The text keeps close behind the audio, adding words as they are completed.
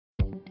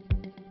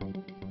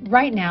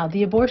Right now,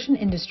 the abortion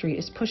industry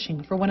is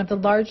pushing for one of the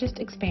largest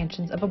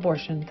expansions of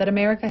abortion that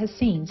America has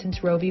seen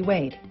since Roe v.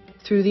 Wade,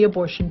 through the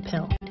abortion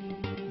pill.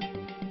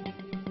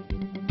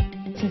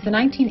 Since the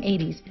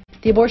 1980s,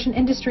 the abortion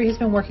industry has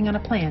been working on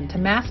a plan to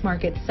mass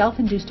market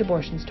self-induced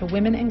abortions to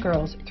women and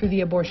girls through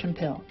the abortion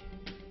pill.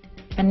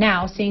 And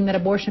now, seeing that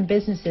abortion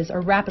businesses are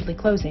rapidly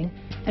closing,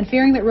 and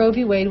fearing that Roe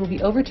v. Wade will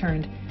be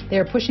overturned, they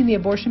are pushing the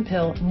abortion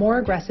pill more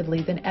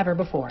aggressively than ever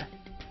before.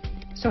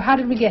 So how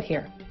did we get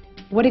here?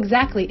 What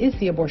exactly is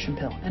the abortion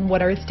pill, and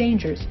what are its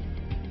dangers?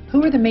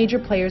 Who are the major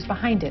players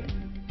behind it?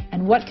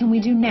 And what can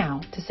we do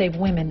now to save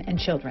women and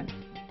children?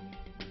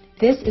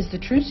 This is the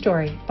true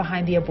story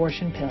behind the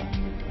abortion pill.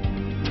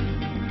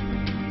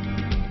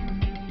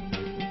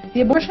 The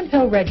abortion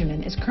pill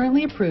regimen is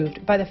currently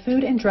approved by the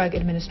Food and Drug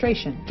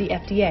Administration, the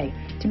FDA,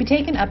 to be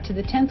taken up to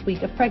the 10th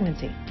week of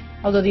pregnancy,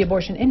 although the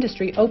abortion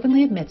industry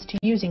openly admits to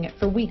using it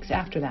for weeks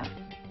after that.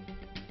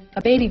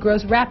 A baby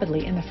grows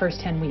rapidly in the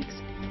first 10 weeks.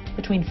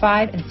 Between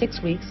 5 and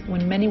 6 weeks,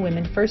 when many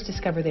women first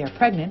discover they are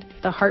pregnant,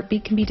 the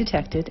heartbeat can be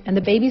detected and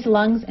the baby's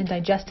lungs and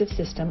digestive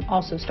system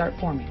also start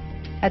forming.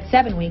 At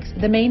 7 weeks,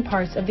 the main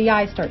parts of the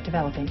eye start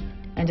developing,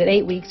 and at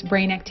 8 weeks,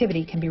 brain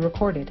activity can be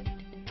recorded.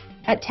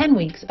 At 10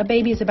 weeks, a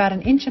baby is about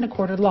 1.25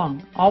 inches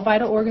long, all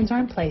vital organs are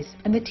in place,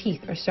 and the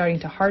teeth are starting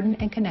to harden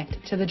and connect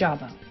to the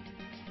jawbone.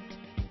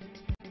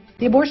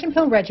 The abortion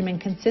pill regimen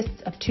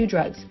consists of 2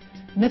 drugs,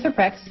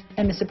 mifeprex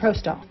and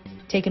misoprostol,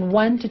 taken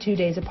 1 to 2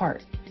 days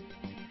apart.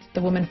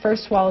 The woman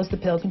first swallows the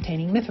pill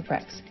containing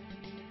mifeprex.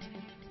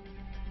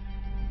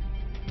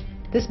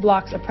 This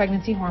blocks a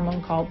pregnancy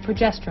hormone called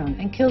progesterone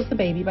and kills the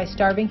baby by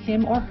starving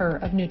him or her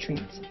of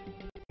nutrients.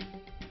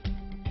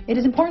 It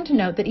is important to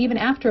note that even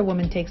after a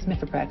woman takes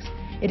mifeprex,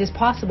 it is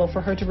possible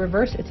for her to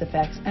reverse its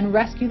effects and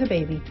rescue the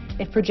baby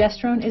if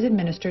progesterone is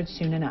administered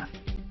soon enough.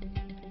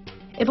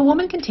 If a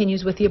woman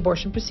continues with the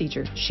abortion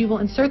procedure, she will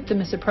insert the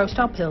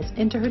misoprostol pills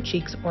into her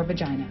cheeks or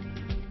vagina.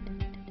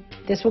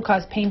 This will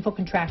cause painful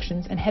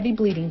contractions and heavy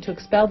bleeding to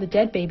expel the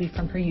dead baby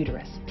from her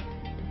uterus.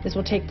 This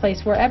will take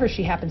place wherever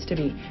she happens to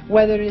be,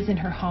 whether it is in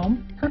her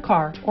home, her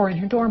car, or in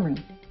her dorm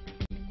room.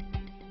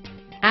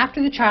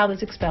 After the child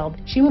is expelled,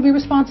 she will be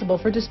responsible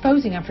for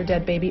disposing of her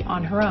dead baby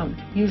on her own,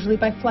 usually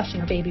by flushing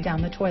her baby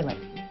down the toilet.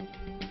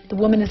 The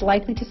woman is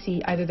likely to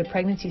see either the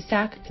pregnancy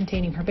sac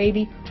containing her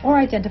baby or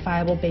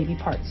identifiable baby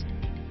parts.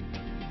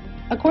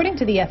 According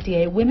to the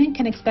FDA, women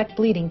can expect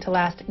bleeding to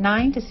last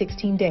 9 to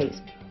 16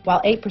 days, while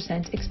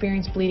 8%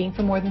 experience bleeding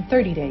for more than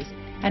 30 days,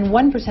 and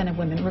 1% of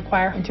women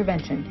require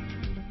intervention.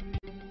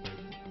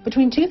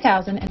 Between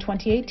 2000 and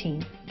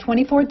 2018,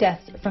 24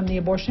 deaths from the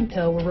abortion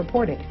pill were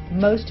reported,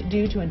 most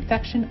due to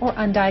infection or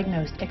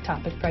undiagnosed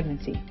ectopic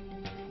pregnancy.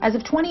 As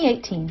of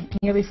 2018,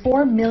 nearly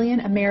 4 million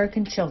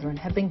American children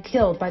have been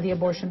killed by the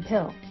abortion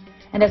pill,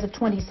 and as of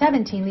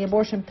 2017, the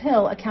abortion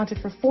pill accounted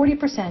for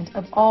 40%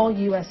 of all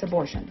U.S.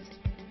 abortions.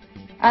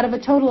 Out of a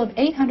total of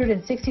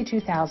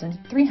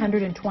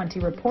 862,320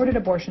 reported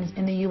abortions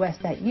in the U.S.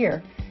 that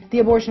year, the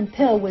abortion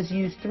pill was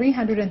used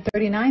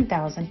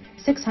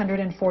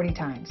 339,640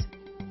 times.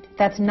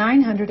 That's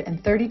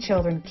 930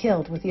 children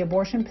killed with the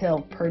abortion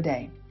pill per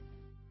day.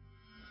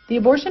 The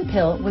abortion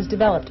pill was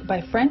developed by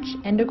French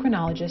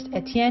endocrinologist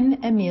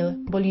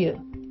Étienne-Émile Beaulieu.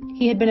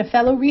 He had been a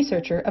fellow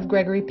researcher of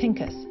Gregory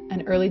Pincus,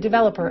 an early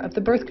developer of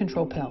the birth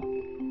control pill.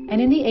 And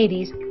in the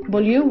 80s,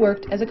 Beaulieu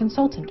worked as a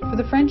consultant for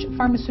the French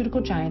pharmaceutical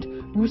giant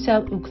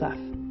Roussel-Uclaf.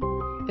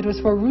 It was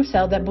for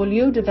Roussel that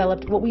Beaulieu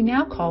developed what we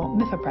now call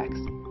mifeprex,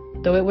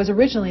 though it was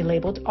originally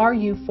labeled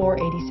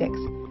RU-486,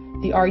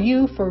 the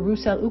RU for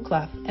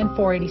Roussel-Uclaf and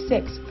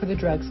 486 for the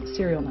drug's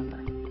serial number.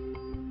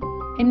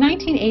 In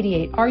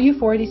 1988,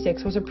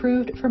 RU-486 was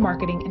approved for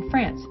marketing in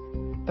France,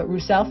 but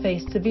Roussel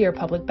faced severe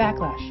public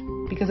backlash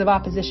because of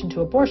opposition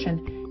to abortion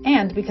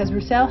and because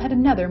Roussel had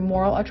another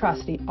moral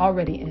atrocity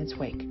already in its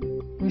wake.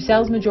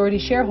 Roussel's majority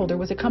shareholder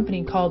was a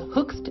company called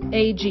Hoechst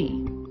AG,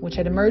 which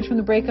had emerged from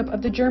the breakup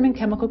of the German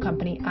chemical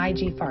company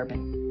IG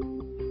Farben.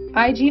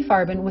 IG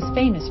Farben was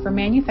famous for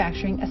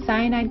manufacturing a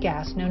cyanide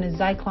gas known as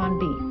Zyklon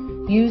B,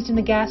 used in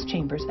the gas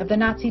chambers of the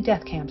Nazi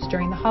death camps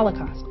during the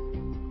Holocaust.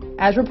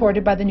 As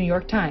reported by the New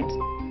York Times,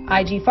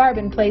 IG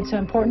Farben played so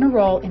important a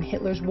role in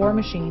Hitler's war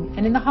machine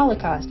and in the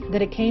Holocaust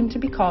that it came to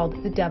be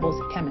called the devil's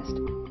chemist.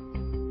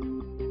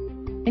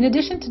 In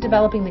addition to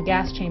developing the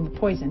gas chamber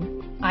poison,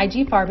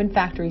 IG Farben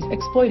factories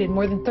exploited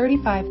more than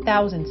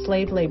 35,000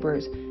 slave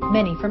laborers,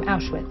 many from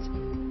Auschwitz.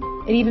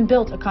 It even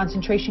built a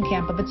concentration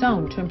camp of its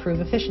own to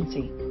improve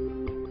efficiency.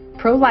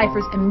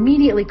 Pro-lifers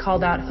immediately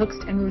called out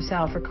Hoechst and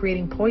Roussel for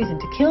creating poison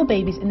to kill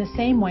babies in the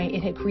same way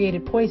it had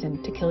created poison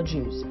to kill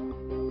Jews.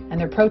 And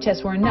their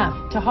protests were enough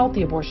to halt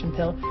the abortion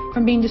pill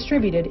from being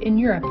distributed in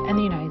Europe and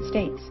the United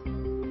States.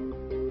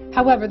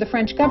 However, the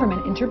French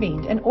government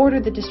intervened and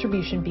ordered that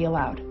distribution be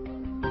allowed.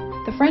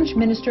 The French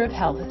Minister of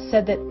Health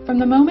said that from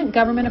the moment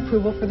government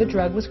approval for the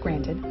drug was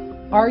granted,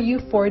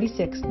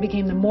 RU-486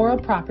 became the moral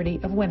property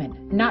of women,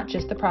 not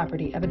just the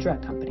property of a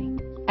drug company.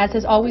 As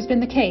has always been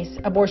the case,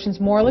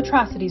 abortion's moral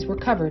atrocities were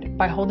covered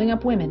by holding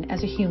up women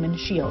as a human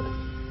shield.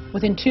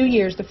 Within 2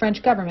 years, the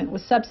French government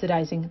was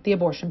subsidizing the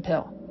abortion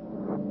pill.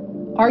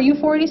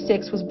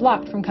 RU-486 was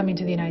blocked from coming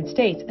to the United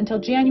States until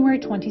January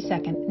 22,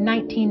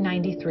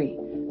 1993,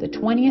 the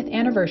 20th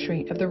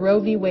anniversary of the Roe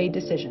v. Wade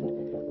decision,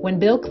 when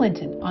Bill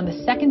Clinton, on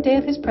the second day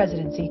of his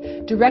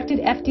presidency, directed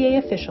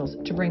FDA officials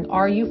to bring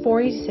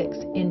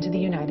RU-486 into the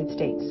United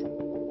States.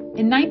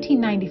 In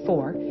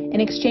 1994, in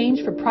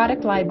exchange for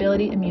product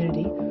liability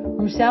immunity,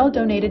 Roussel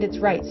donated its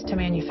rights to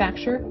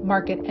manufacture,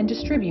 market, and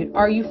distribute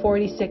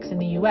RU-486 in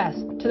the U.S.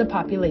 to the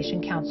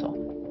Population Council.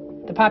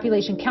 The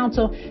Population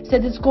Council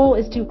said its goal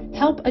is to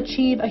help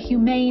achieve a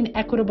humane,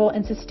 equitable,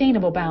 and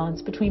sustainable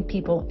balance between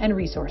people and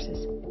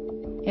resources.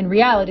 In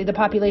reality, the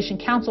Population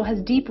Council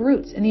has deep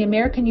roots in the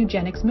American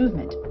eugenics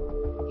movement.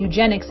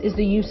 Eugenics is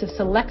the use of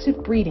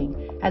selective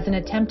breeding as an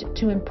attempt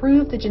to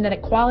improve the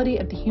genetic quality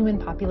of the human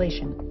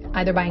population,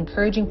 either by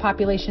encouraging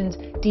populations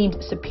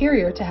deemed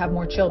superior to have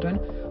more children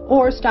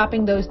or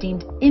stopping those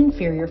deemed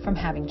inferior from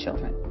having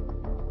children.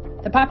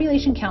 The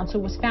Population Council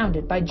was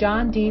founded by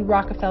John D.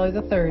 Rockefeller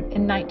III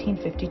in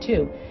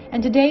 1952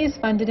 and today is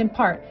funded in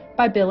part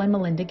by Bill and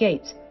Melinda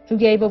Gates, who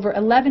gave over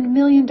 $11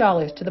 million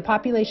to the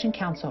Population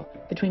Council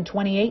between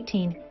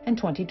 2018 and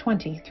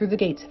 2020 through the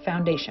Gates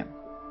Foundation.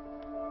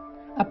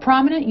 A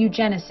prominent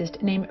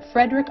eugenicist named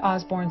Frederick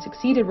Osborne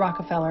succeeded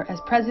Rockefeller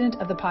as president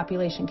of the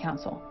Population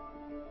Council.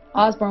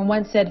 Osborne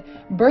once said,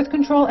 "Birth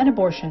control and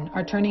abortion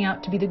are turning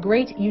out to be the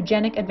great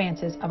eugenic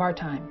advances of our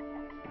time."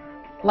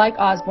 Like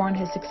Osborne,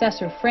 his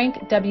successor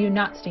Frank W.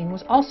 Notstein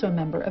was also a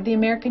member of the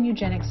American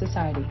Eugenics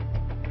Society.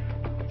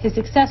 His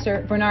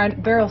successor,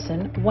 Bernard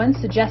Berelson, once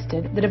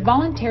suggested that if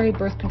voluntary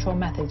birth control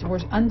methods were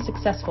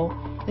unsuccessful,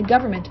 the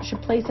government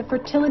should place a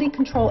fertility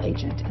control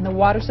agent in the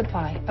water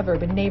supply of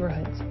urban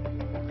neighborhoods.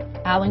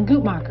 Alan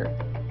Guttmacher,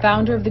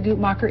 founder of the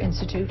Guttmacher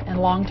Institute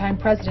and longtime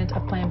president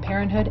of Planned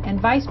Parenthood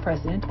and vice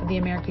president of the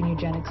American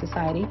Eugenics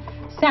Society,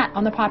 sat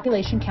on the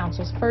Population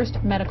Council's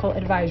first medical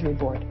advisory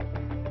board.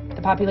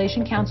 The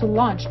Population Council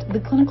launched the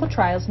clinical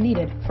trials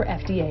needed for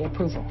FDA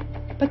approval.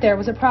 But there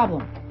was a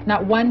problem.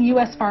 Not one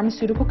U.S.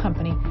 pharmaceutical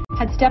company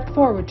had stepped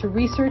forward to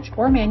research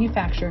or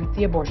manufacture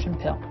the abortion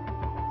pill.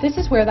 This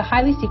is where the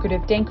highly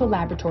secretive Danko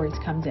Laboratories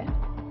comes in.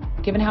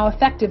 Given how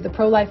effective the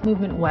pro-life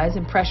movement was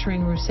in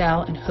pressuring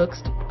Roussel and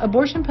Hoekstra,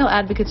 abortion pill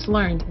advocates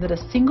learned that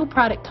a single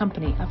product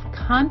company of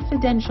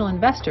confidential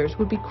investors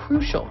would be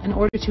crucial in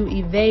order to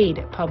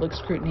evade public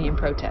scrutiny and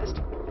protest.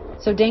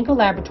 So Danko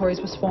Laboratories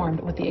was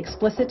formed with the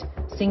explicit,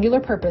 singular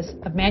purpose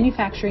of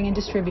manufacturing and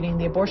distributing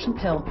the abortion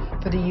pill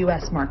for the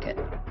U.S. market.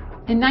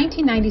 In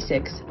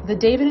 1996, the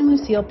David and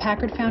Lucille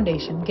Packard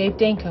Foundation gave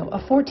Danko a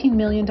 $14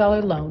 million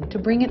loan to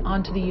bring it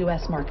onto the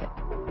U.S. market.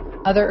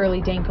 Other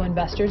early Danko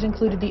investors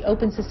included the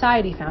Open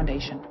Society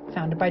Foundation,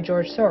 founded by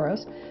George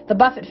Soros, the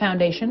Buffett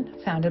Foundation,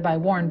 founded by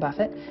Warren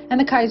Buffett, and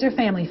the Kaiser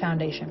Family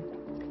Foundation.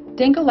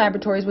 Danko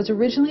Laboratories was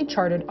originally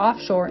chartered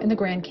offshore in the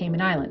Grand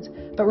Cayman Islands,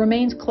 but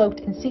remains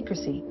cloaked in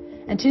secrecy,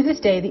 and to this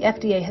day the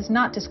FDA has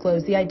not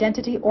disclosed the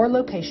identity or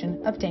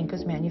location of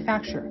Danko's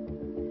manufacturer.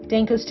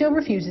 Danko still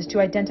refuses to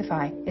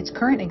identify its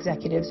current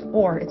executives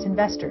or its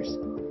investors.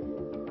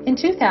 In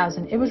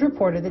 2000, it was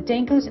reported that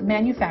Danko's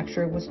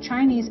manufacturer was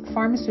Chinese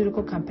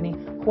pharmaceutical company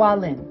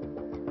Hualin,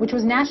 which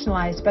was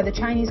nationalized by the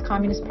Chinese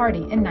Communist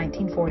Party in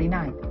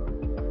 1949.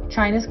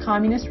 China's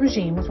communist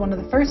regime was one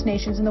of the first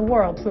nations in the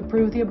world to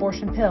approve the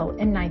abortion pill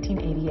in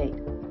 1988.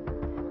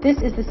 This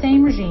is the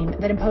same regime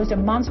that imposed a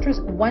monstrous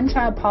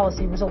one-child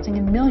policy resulting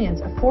in millions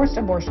of forced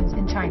abortions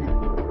in China.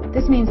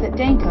 This means that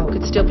Danko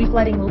could still be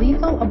letting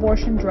lethal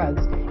abortion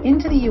drugs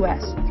into the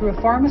U.S. through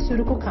a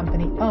pharmaceutical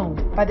company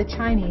owned by the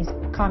Chinese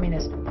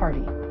Communist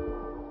Party.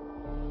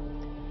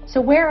 So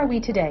where are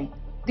we today?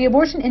 The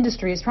abortion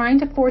industry is trying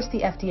to force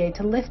the FDA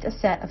to lift a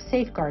set of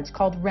safeguards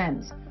called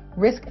REMS,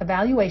 Risk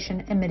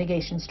Evaluation and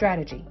Mitigation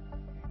Strategy.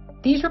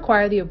 These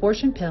require the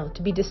abortion pill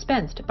to be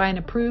dispensed by an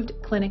approved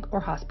clinic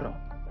or hospital.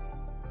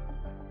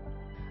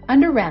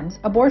 Under REMS,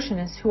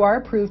 abortionists who are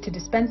approved to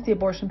dispense the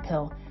abortion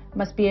pill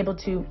must be able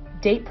to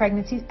date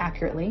pregnancies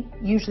accurately,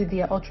 usually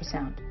via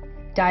ultrasound,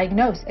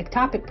 diagnose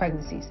ectopic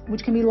pregnancies,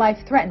 which can be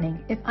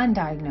life-threatening if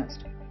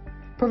undiagnosed,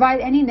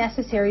 provide any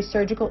necessary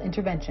surgical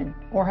intervention,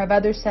 or have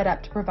others set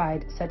up to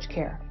provide such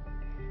care,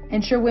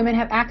 ensure women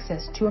have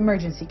access to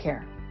emergency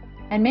care,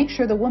 and make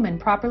sure the woman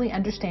properly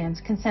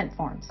understands consent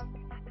forms.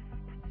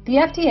 The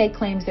FDA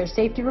claims their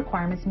safety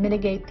requirements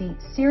mitigate the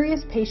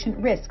serious patient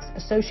risks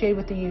associated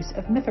with the use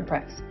of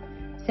Mifeprex,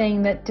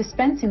 saying that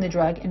dispensing the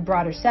drug in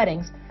broader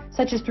settings,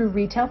 such as through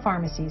retail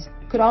pharmacies,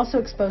 could also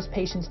expose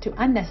patients to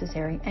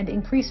unnecessary and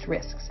increased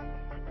risks.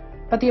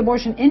 But the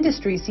abortion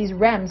industry sees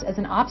REMS as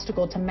an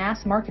obstacle to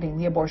mass marketing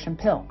the abortion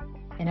pill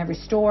in every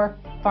store,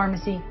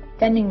 pharmacy,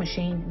 vending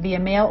machine, via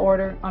mail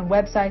order, on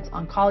websites,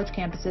 on college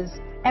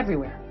campuses,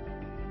 everywhere.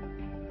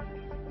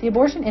 The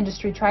abortion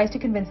industry tries to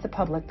convince the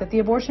public that the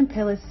abortion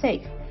pill is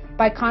safe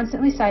by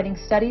constantly citing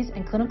studies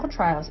and clinical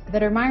trials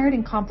that are mired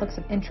in conflicts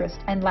of interest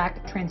and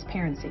lack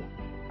transparency.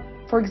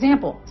 For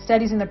example,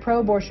 studies in the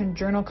pro-abortion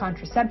journal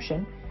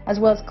Contraception, as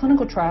well as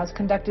clinical trials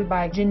conducted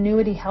by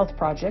Genuity Health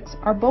Projects,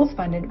 are both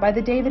funded by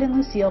the David and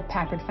Lucille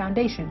Packard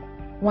Foundation,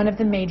 one of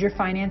the major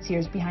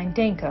financiers behind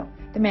Danko,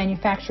 the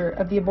manufacturer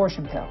of the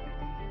abortion pill.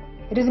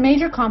 It is a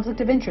major conflict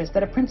of interest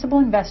that a principal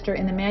investor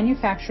in the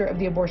manufacture of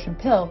the abortion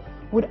pill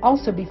would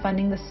also be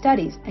funding the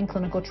studies and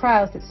clinical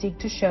trials that seek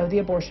to show the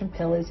abortion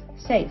pill is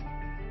safe.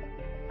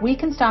 We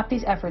can stop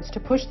these efforts to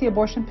push the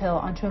abortion pill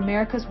onto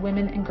America's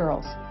women and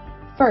girls.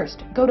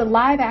 First, go to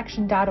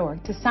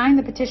liveaction.org to sign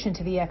the petition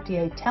to the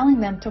FDA telling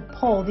them to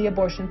pull the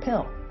abortion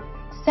pill.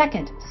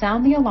 Second,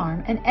 sound the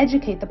alarm and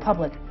educate the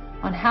public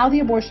on how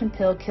the abortion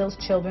pill kills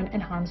children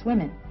and harms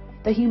women,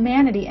 the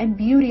humanity and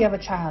beauty of a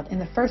child in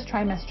the first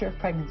trimester of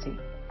pregnancy,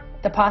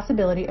 the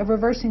possibility of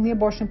reversing the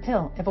abortion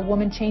pill if a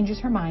woman changes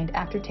her mind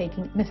after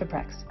taking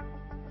Mifeprex,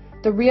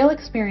 the real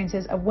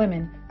experiences of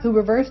women who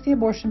reversed the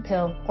abortion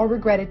pill or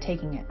regretted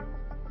taking it,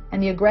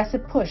 and the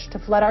aggressive push to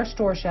flood our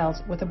store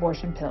shelves with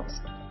abortion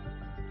pills.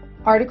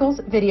 Articles,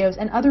 videos,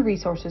 and other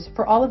resources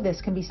for all of this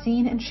can be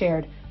seen and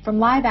shared from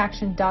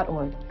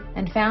liveaction.org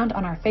and found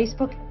on our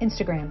Facebook,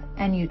 Instagram,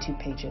 and YouTube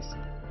pages.